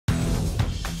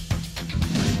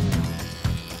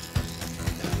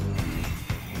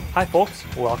Hi folks,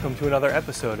 welcome to another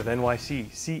episode of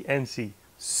NYC CNC.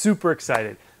 Super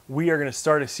excited. We are going to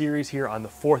start a series here on the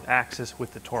fourth axis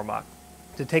with the Tormach.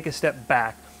 To take a step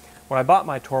back, when I bought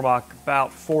my Tormach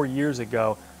about 4 years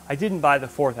ago, I didn't buy the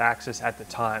fourth axis at the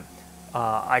time.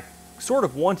 I sort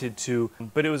of wanted to,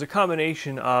 but it was a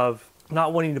combination of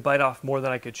not wanting to bite off more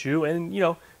than I could chew, and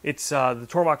it's the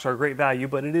Tormachs are a great value,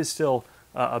 but it is still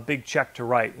a big check to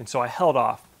write, and so I held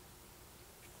off.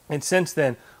 And since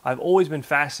then, I've always been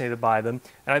fascinated by them,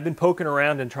 and I've been poking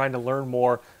around and trying to learn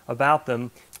more about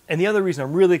them. And the other reason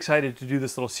I'm really excited to do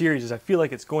this little series is I feel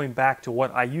like it's going back to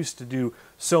what I used to do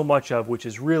so much of, which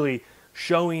is really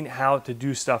showing how to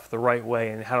do stuff the right way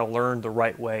and how to learn the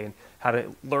right way and how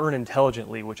to learn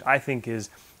intelligently, which I think is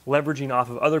leveraging off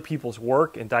of other people's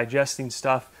work and digesting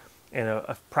stuff in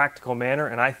a practical manner.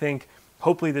 And I think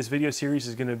hopefully this video series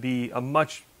is going to be a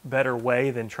much better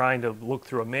way than trying to look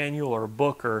through a manual or a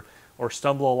book or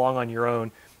stumble along on your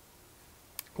own.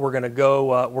 We're going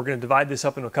to divide this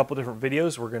up into a couple different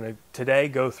videos. We're going to today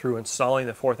go through installing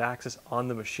the fourth axis on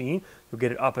the machine. You'll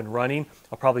get it up and running.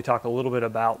 I'll probably talk a little bit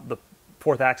about the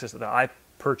fourth axis that I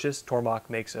purchased. Tormach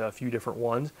makes a few different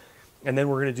ones. And then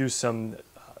we're going to do some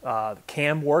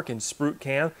cam work in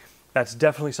SprutCAM. That's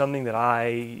definitely something that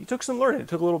I took some learning. It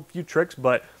took a few tricks,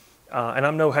 but and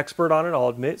I'm no expert on it, I'll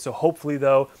admit. So hopefully,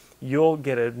 though, you'll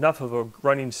get enough of a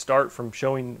running start from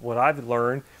showing what I've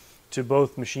learned to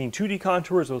both machine 2D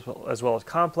contours as well as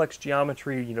complex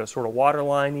geometry, sort of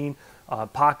waterlining,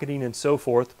 pocketing, and so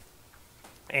forth.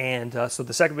 And so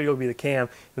the second video will be the cam.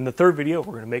 Then the third video,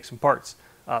 we're going to make some parts.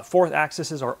 Fourth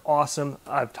axes are awesome.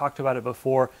 I've talked about it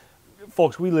before.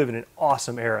 Folks, we live in an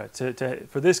awesome era.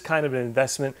 For this kind of an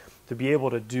investment, to be able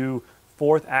to do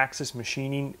fourth axis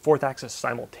machining, fourth axis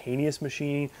simultaneous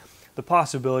machining, the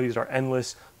possibilities are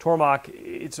endless. Tormach,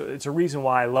 it's a reason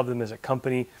why I love them as a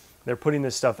company. They're putting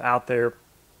this stuff out there.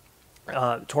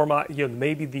 Tormach,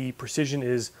 maybe the precision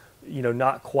is,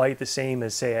 not quite the same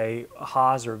as say a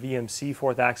Haas or VMC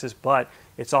fourth axis, but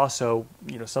it's also,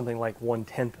 something like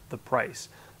 1/10 the price.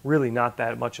 Really not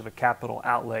that much of a capital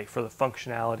outlay for the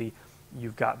functionality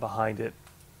you've got behind it.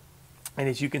 And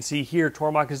as you can see here,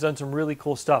 Tormach has done some really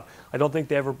cool stuff. I don't think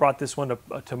they ever brought this one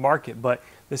to market, but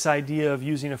this idea of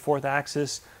using a fourth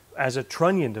axis as a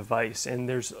trunnion device, and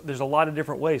there's a lot of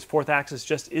different ways. Fourth axis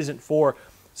just isn't for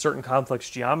certain complex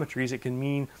geometries. It can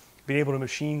mean being able to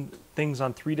machine things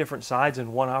on 3 different sides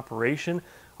in one operation.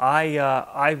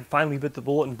 I finally bit the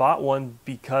bullet and bought one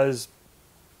because,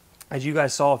 as you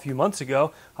guys saw a few months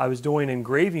ago, I was doing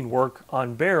engraving work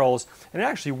on barrels, and it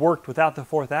actually worked without the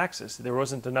fourth axis. There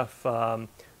wasn't enough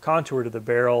contour to the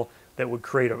barrel that would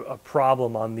create a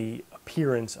problem on the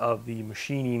appearance of the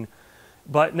machining.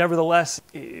 But nevertheless,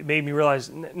 it made me realize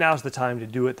now's the time to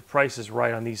do it. The price is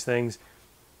right on these things.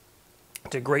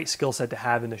 It's a great skill set to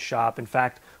have in the shop. In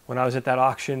fact, when I was at that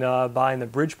auction buying the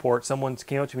Bridgeport, someone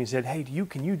came up to me and said, "Hey,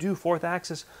 can you do fourth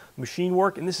axis machine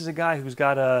work?" And this is a guy who's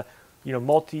got a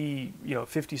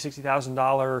 $50,000,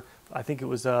 $60,000, I think it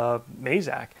was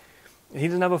Mazak. He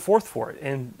doesn't have a fourth for it.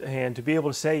 And to be able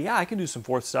to say, yeah, I can do some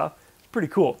fourth stuff, it's pretty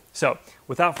cool. So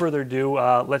without further ado,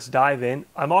 let's dive in.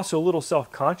 I'm also a little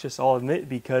self-conscious, I'll admit,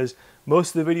 because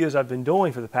most of the videos I've been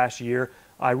doing for the past year,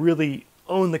 I really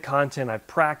own the content, I've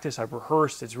practiced, I've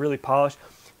rehearsed, it's really polished.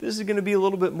 This is going to be a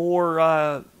little bit more,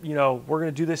 we're going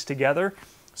to do this together.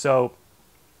 So,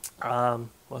 well,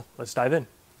 let's dive in.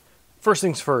 First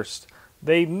things first,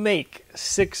 they make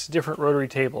 6 different rotary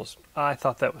tables. I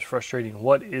thought that was frustrating.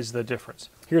 What is the difference?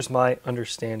 Here's my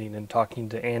understanding and talking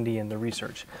to Andy and the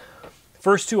research.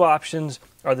 First 2 options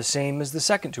are the same as the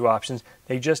second 2 options.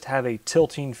 They just have a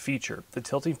tilting feature. The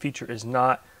tilting feature is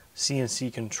not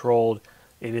CNC controlled.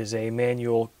 It is a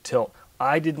manual tilt.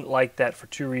 I didn't like that for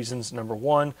 2 reasons. Number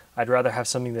one, I'd rather have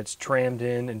something that's trammed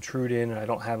in and trued in, and I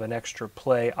don't have an extra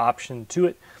play option to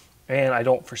it. And I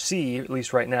don't foresee, at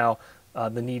least right now,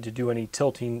 the need to do any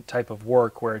tilting type of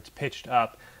work where it's pitched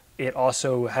up. It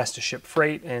also has to ship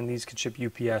freight, and these can ship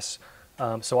UPS.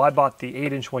 So I bought the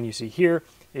 8-inch one you see here.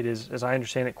 It is, as I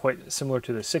understand it, quite similar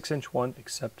to the 6-inch one,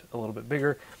 except a little bit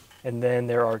bigger. And then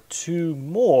there are 2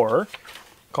 more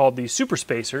called the Super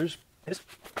Spacers.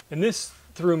 And this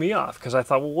threw me off because I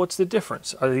thought, well, what's the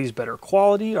difference? Are these better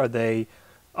quality? Are they,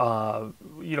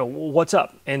 what's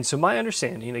up? And so my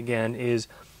understanding, again, is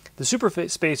the Super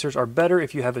Spacers are better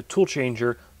if you have a tool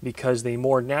changer because they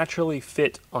more naturally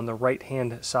fit on the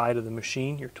right-hand side of the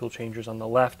machine. Your tool changer's on the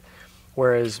left,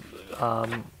 whereas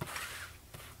the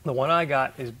one I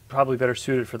got is probably better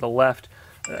suited for the left.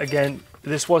 Again,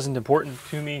 this wasn't important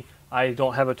to me. I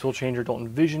don't have a tool changer, don't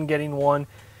envision getting one.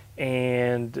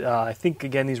 And I think,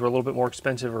 again, these were a little bit more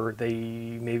expensive, or they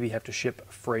maybe have to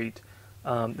ship freight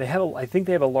I think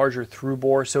they have a larger through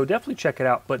bore, so definitely check it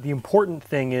out. But the important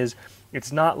thing is,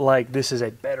 it's not like this is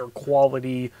a better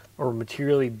quality or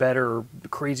materially better or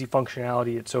crazy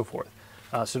functionality and so forth.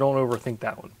 So don't overthink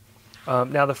that one.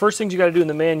 Now the first things you got to do in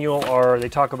the manual are, they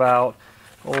talk about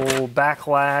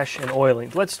backlash and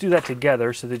oiling. Let's do that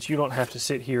together so that you don't have to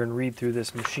sit here and read through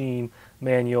this machine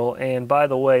manual. And by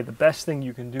the way, the best thing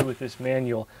you can do with this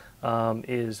manual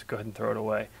is go ahead and throw it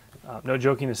away. No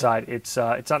joking aside, it's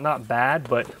not bad,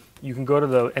 but you can go to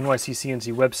the NYC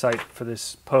CNC website for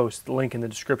this post, the link in the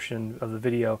description of the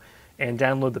video, and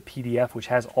download the PDF, which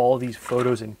has all these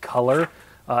photos in color.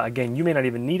 Again, you may not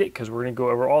even need it because we're going to go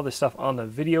over all this stuff on the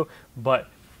video, but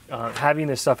having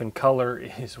this stuff in color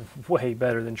is way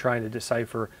better than trying to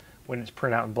decipher when it's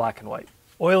printed out in black and white.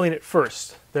 Oiling it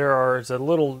first. There's a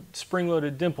little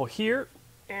spring-loaded dimple here,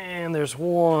 and there's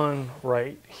one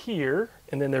right here,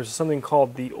 and then there's something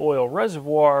called the oil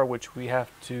reservoir, which we have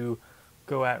to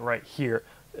go at right here.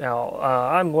 Now,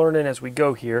 I'm learning as we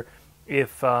go here.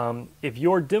 If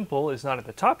your dimple is not at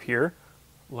the top here,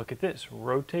 look at this.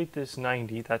 Rotate this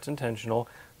 90. That's intentional.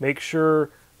 Make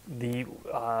sure these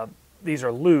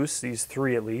are loose, these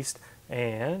three at least,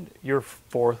 and your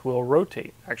fourth will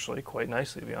rotate actually quite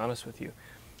nicely, to be honest with you.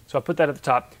 So I put that at the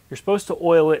top. You're supposed to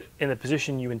oil it in the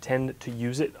position you intend to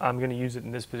use it. I'm going to use it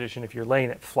in this position. If you're laying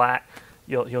it flat,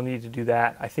 you'll need to do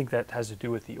that. I think that has to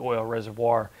do with the oil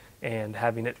reservoir and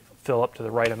having it fill up to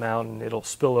the right amount, and it'll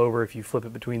spill over if you flip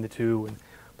it between the two and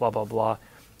blah, blah, blah.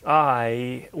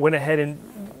 I went ahead and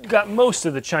got most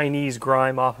of the Chinese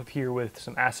grime off of here with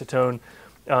some acetone.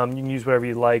 You can use whatever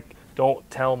you like. Don't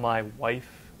tell my wife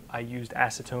I used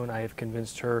acetone. I have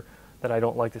convinced her that I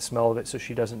don't like the smell of it, so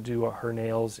she doesn't do her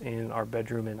nails in our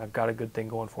bedroom, and I've got a good thing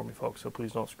going for me, folks, so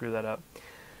please don't screw that up.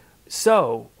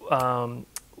 So,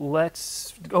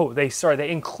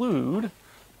 they include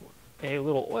a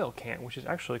little oil can, which is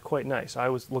actually quite nice. I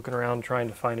was looking around trying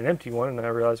to find an empty one, and then I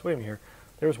realized, wait a minute here,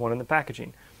 there's one in the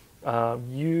packaging.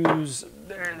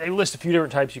 They list a few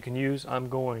different types you can use. I'm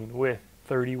going with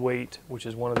 30 weight, which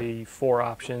is one of the 4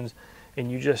 options,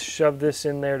 and you just shove this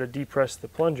in there to depress the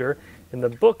plunger. And the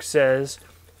book says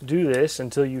do this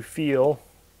until you feel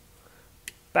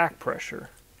back pressure.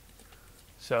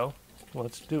 So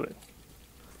let's do it.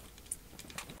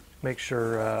 Make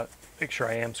sure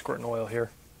I am squirting oil here.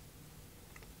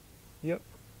 Yep.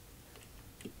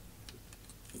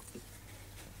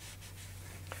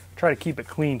 Try to keep it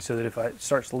clean so that if it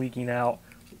starts leaking out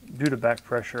due to back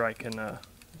pressure, I can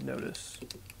notice.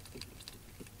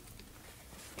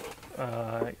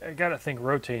 I gotta think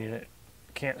rotating it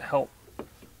can't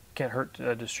hurt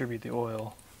to distribute the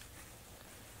oil.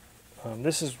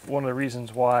 This is one of the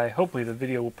reasons why hopefully the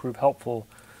video will prove helpful,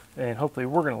 and hopefully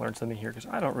we're going to learn something here, because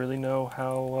I don't really know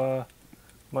how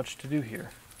much to do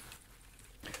here.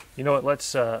 You know what?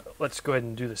 Let's go ahead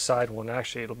and do the side one.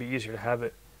 Actually, it'll be easier to have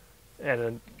it at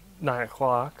 9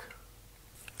 o'clock.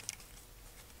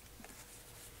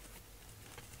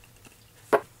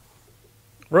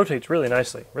 Rotates really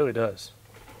nicely, really does.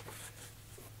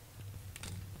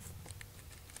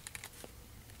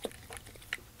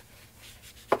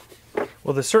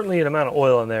 Well, there's certainly an amount of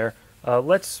oil in there.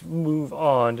 Let's move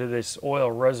on to this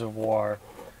oil reservoir,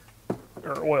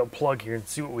 or oil plug here, and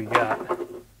see what we got.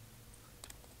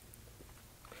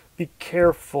 Be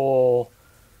careful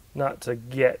not to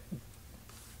get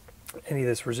any of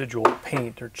this residual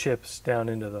paint or chips down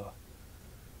into the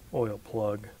oil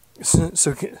plug.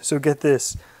 So get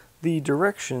this. The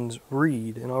directions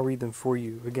read, and I'll read them for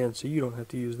you again so you don't have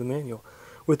to use the manual.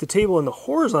 With the table in the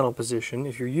horizontal position,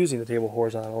 if you're using the table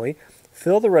horizontally,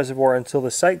 fill the reservoir until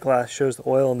the sight glass shows the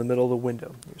oil in the middle of the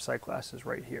window. Your sight glass is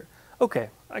right here. Okay,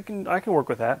 I can work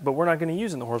with that, but we're not going to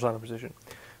use it in the horizontal position.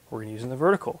 We're going to use it in the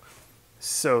vertical.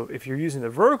 So if you're using the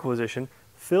vertical position,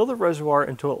 fill the reservoir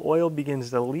until oil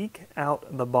begins to leak out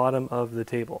the bottom of the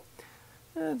table.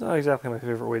 That's not exactly my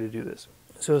favorite way to do this.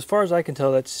 So as far as I can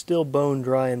tell, that's still bone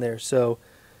dry in there. So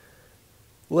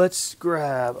let's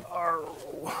grab our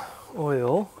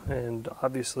oil and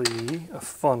obviously a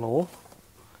funnel,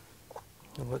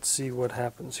 and let's see what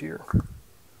happens here.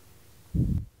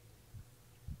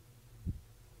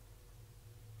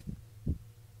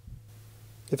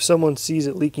 If someone sees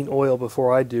it leaking oil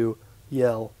before I do,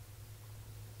 yell.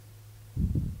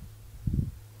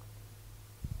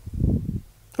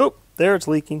 Oh, there it's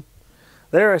leaking.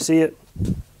 There, I see it.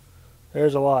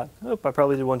 There's a lot. Oh, I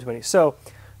probably did one too many. So,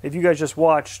 if you guys just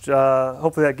watched,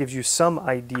 hopefully that gives you some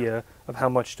idea of how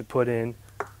much to put in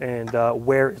and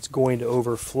where it's going to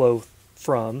overflow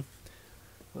from.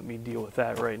 Let me deal with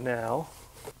that right now.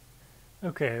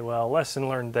 Okay, well, lesson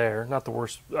learned there. Not the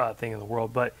worst thing in the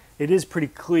world, but it is pretty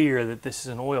clear that this is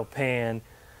an oil pan,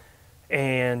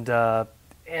 and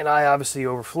I obviously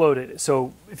overflowed it.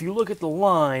 So if you look at the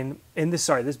line, and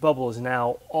this bubble is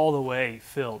now all the way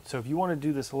filled. So if you want to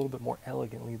do this a little bit more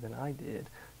elegantly than I did,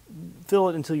 fill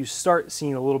it until you start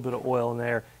seeing a little bit of oil in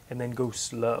there, and then go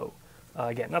slow.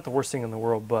 Again, not the worst thing in the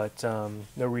world, but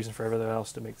no reason for everyone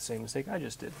else to make the same mistake I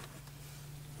just did.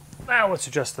 Now let's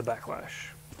adjust the backlash.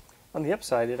 On the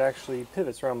upside, it actually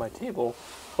pivots around my table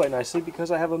quite nicely because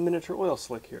I have a miniature oil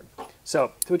slick here.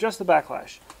 So to adjust the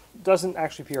backlash, it doesn't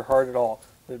actually appear hard at all.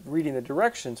 Reading the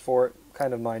directions for it,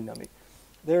 kind of mind-numbing.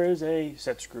 There is a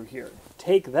set screw here.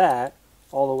 Take that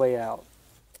all the way out.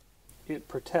 It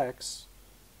protects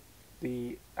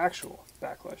the actual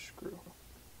backlash screw.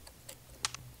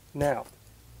 Now,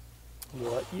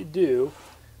 what you do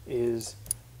is,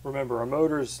 remember, our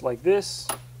motor's like this.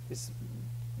 It's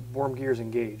worm gear's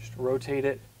engaged. Rotate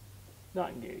it, not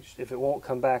engaged. If it won't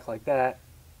come back like that,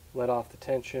 let off the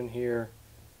tension here,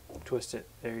 twist it,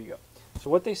 there you go. So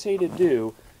what they say to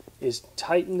do is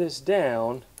tighten this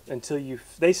down until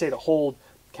they say to hold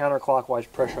counterclockwise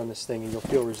pressure on this thing and you'll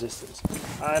feel resistance.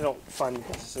 I don't find it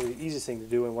necessarily the easiest thing to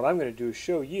do, and what I'm going to do is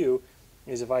show you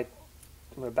is I'm going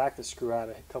to back the screw out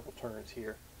a couple turns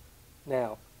here.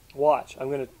 Now, watch. I'm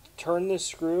going to turn this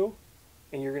screw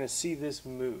and you're going to see this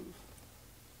move.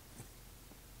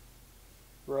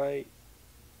 Right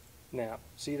now.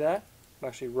 See that? I'm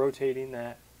actually rotating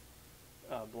that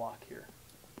block here.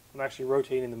 I'm actually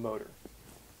rotating the motor.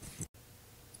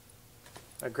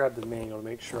 I grabbed the manual to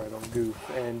make sure I don't goof,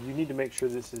 and you need to make sure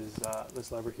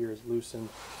this lever here is loosened.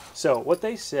 So what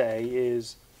they say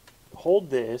is hold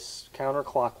this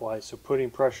counterclockwise, so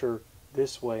putting pressure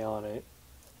this way on it,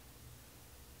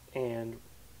 and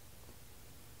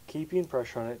keeping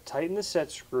pressure on it. Tighten the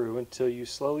set screw until you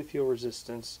slowly feel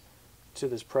resistance to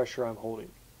this pressure I'm holding.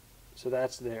 So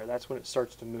that's there. That's when it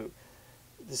starts to move.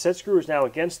 The set screw is now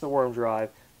against the worm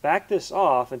drive. Back this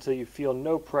off until you feel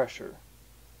no pressure.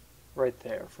 Right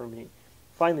there for me.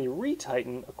 Finally,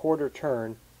 retighten a quarter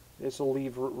turn. This will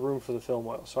leave room for the film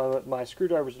oil. So my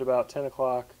screwdriver's at about 10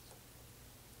 o'clock.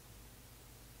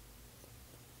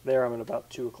 There I'm at about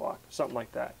 2 o'clock, something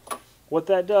like that. What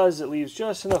that does, it leaves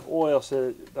just enough oil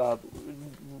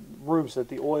room so that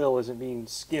the oil isn't being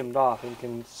skimmed off and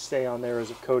can stay on there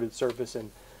as a coated surface and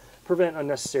prevent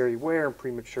unnecessary wear and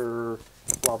premature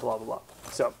blah blah blah.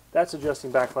 So that's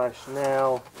adjusting backlash.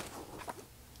 Now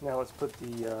let's put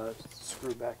the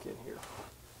screw back in here.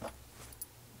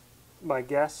 My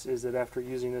guess is that after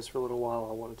using this for a little while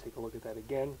I'll want to take a look at that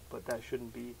again, but that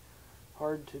shouldn't be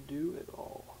hard to do at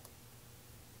all.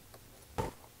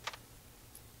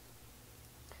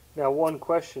 Now one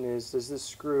question is, does this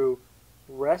screw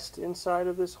rest inside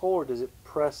of this hole or does it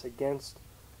press against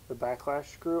the backlash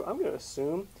screw? I'm going to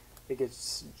assume it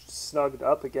gets snugged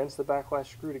up against the backlash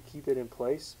screw to keep it in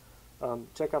place.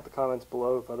 Check out the comments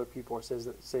below if other people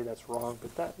say that's wrong,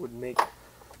 but that would make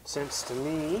sense to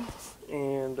me.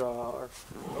 And our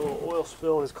little oil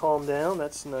spill has calmed down.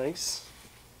 That's nice.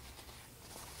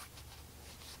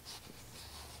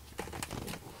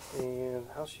 And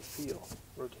how's she feel?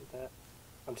 Rotate that.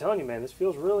 I'm telling you, man, this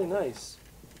feels really nice.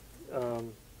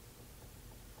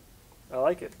 I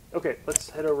like it. Okay, let's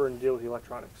head over and deal with the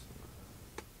electronics.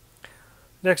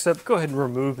 Next up, go ahead and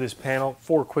remove this panel.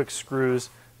 4 quick screws.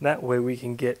 That way we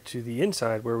can get to the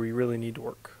inside where we really need to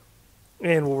work.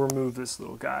 And we'll remove this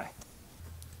little guy.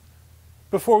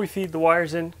 Before we feed the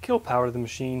wires in, kill power to the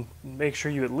machine. Make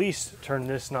sure you at least turn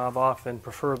this knob off and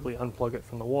preferably unplug it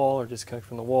from the wall or disconnect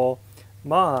from the wall.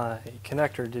 My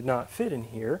connector did not fit in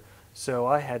here, so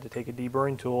I had to take a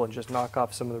deburring tool and just knock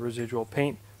off some of the residual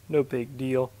paint. No big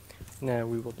deal. Now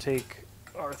we will take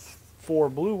our 4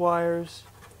 blue wires,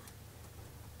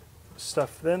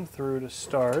 stuff them through to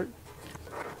start,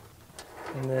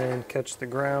 and then catch the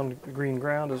green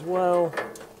ground as well.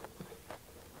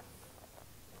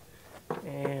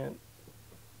 And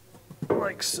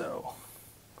like so.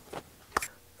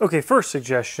 Okay, first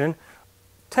suggestion,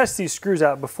 test these screws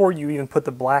out before you even put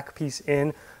the black piece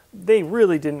in. They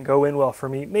really didn't go in well for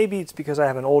me. Maybe it's because I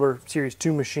have an older Series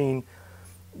 2 machine.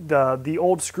 The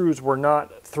old screws were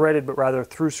not threaded, but rather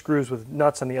through screws with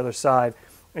nuts on the other side.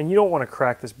 And you don't want to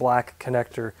crack this black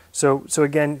connector. So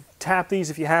again, tap these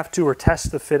if you have to, or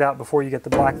test the fit out before you get the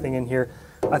black thing in here.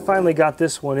 I finally got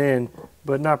this one in,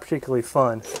 but not particularly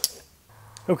fun.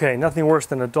 Okay, nothing worse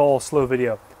than a dull, slow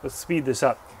video. Let's speed this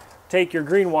up. Take your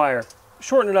green wire,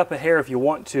 shorten it up a hair if you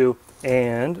want to,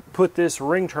 and put this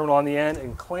ring terminal on the end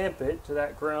and clamp it to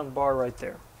that ground bar right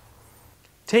there.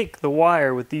 Take the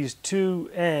wire with these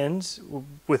 2 ends,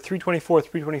 with 324,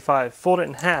 325, fold it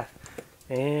in half,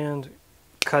 and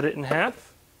cut it in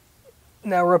half.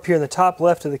 Now we're up here in the top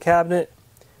left of the cabinet.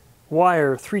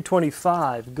 Wire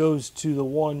 325 goes to the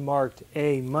one marked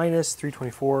A minus,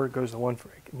 324 goes to the one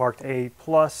marked A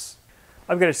plus.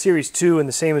 I've got a Series 2, and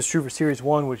the same is true for Series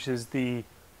 1, which is the,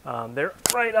 they're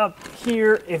right up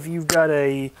here. If you've got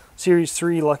a Series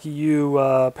 3, lucky you,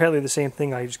 apparently the same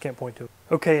thing, I just can't point to it.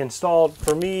 Okay, installed.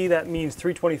 For me, that means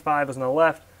 325 is on the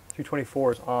left,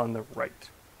 324 is on the right.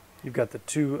 You've got the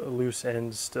two loose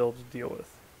ends still to deal with.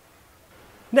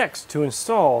 Next, to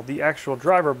install the actual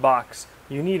driver box,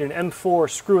 you need an M4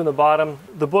 screw in the bottom.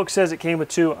 The book says it came with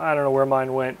two. I don't know where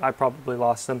mine went. I probably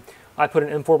lost them. I put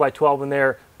an M4x12 in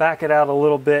there, back it out a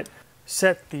little bit,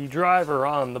 set the driver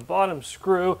on the bottom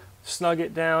screw, snug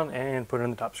it down, and put it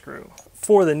in the top screw.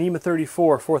 For the NEMA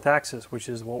 34 4th axis, which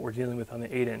is what we're dealing with on the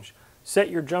 8-inch, set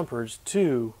your jumpers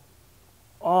to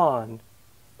on,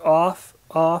 off,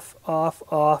 off, off,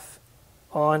 off,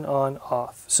 on,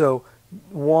 off. So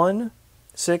 1,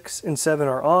 6, and 7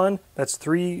 are on. That's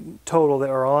 3 total that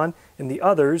are on, and the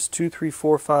others, 2, 3,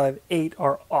 4, 5, 8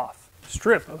 are off.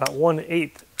 Strip about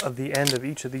 1/8 of the end of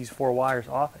each of these 4 wires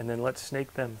off, and then let's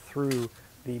snake them through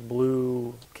the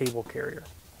blue cable carrier.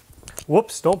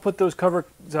 Whoops, don't put those covers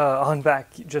on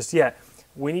back just yet.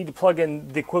 We need to plug in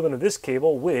the equivalent of this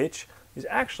cable, which is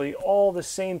actually all the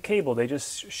same cable. They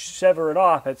just sever it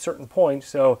off at certain points.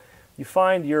 So you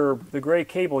find the gray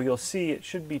cable, you'll see it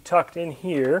should be tucked in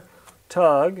here.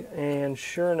 Tug, and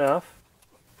sure enough,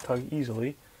 tug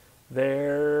easily,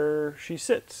 there she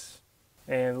sits.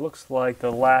 And it looks like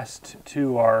the last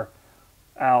 2 are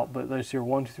out, but let's see here,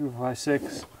 1, 2, 3, 4, 5,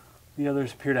 6. The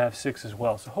others appear to have 6 as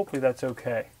well, so hopefully that's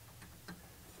okay.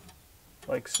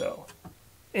 Like so.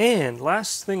 And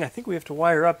last thing I think we have to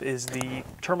wire up is the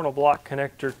terminal block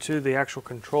connector to the actual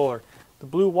controller. The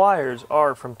blue wires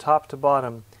are from top to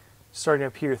bottom, starting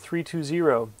up here,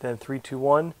 320, then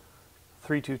 321,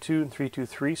 322, and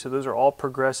 323, so those are all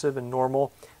progressive and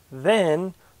normal.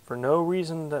 Then, for no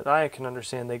reason that I can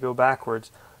understand, they go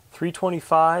backwards.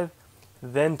 325,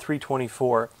 then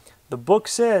 324. The book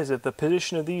says that the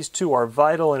position of these two are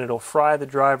vital and it'll fry the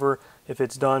driver if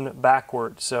it's done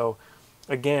backwards. So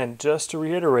again, just to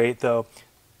reiterate though,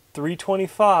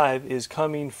 325 is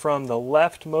coming from the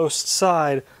leftmost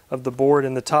side of the board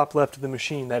in the top left of the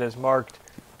machine. That is marked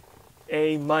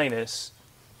A minus.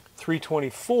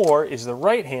 324 is the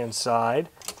right hand side,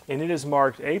 and it is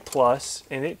marked A plus,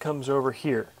 and it comes over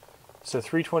here. So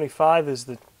 325 is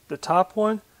the top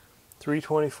one,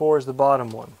 324 is the bottom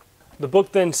one. The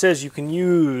book then says you can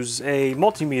use a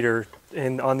multimeter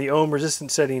on the ohm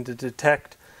resistance setting to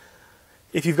detect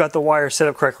if you've got the wire set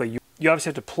up correctly. You obviously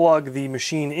have to plug the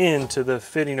machine into the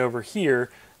fitting over here,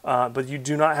 but you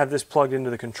do not have this plugged into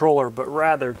the controller, but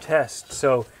rather test.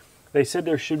 So they said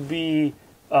there should be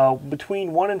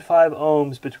between 1 and 5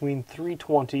 ohms between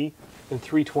 320 and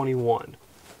 321.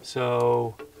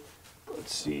 So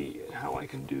let's see how I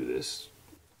can do this.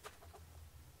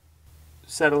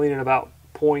 Settling at about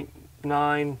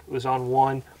 0.9 was on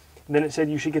 1. And then it said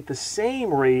you should get the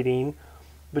same rating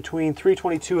between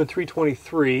 322 and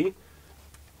 323.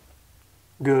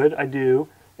 Good, I do.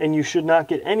 And you should not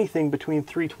get anything between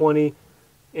 320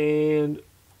 and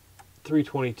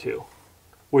 322,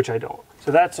 which I don't.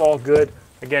 So that's all good.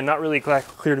 Again, not really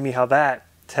clear to me how that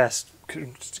test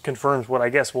confirms what I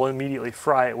guess will immediately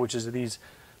fry it, which is that these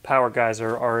power guys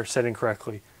are setting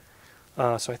correctly.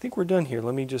 So I think we're done here.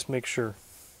 Let me just make sure.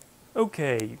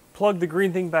 Okay, plug the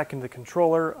green thing back into the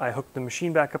controller. I hooked the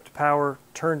machine back up to power,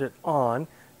 turned it on.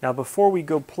 Now before we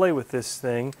go play with this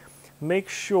thing, make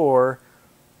sure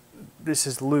this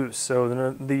is loose,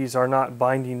 so these are not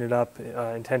binding it up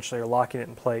intentionally or locking it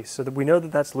in place. So that we know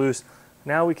that that's loose.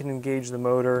 Now we can engage the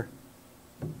motor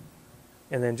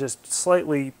and then just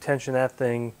slightly tension that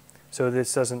thing so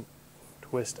this doesn't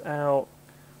twist out.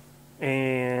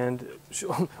 And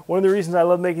one of the reasons I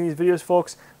love making these videos,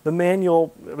 folks, the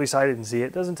manual, at least I didn't see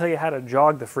it, doesn't tell you how to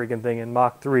jog the freaking thing in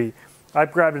Mach 3. I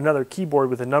grabbed another keyboard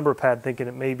with a number pad thinking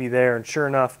it may be there, and sure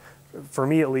enough, for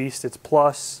me at least, it's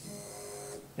plus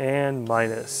and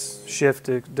minus.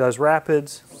 Shift does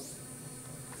rapids,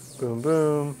 boom,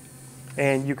 boom.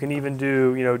 And you can even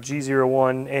do,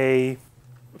 G01, A,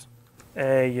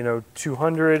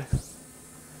 200.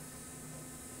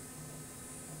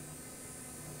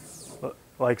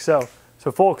 Like so.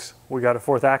 So folks, we got a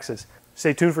 4th axis.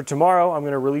 Stay tuned for tomorrow. I'm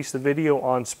going to release the video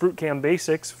on SprutCAM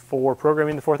basics for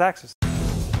programming the 4th axis.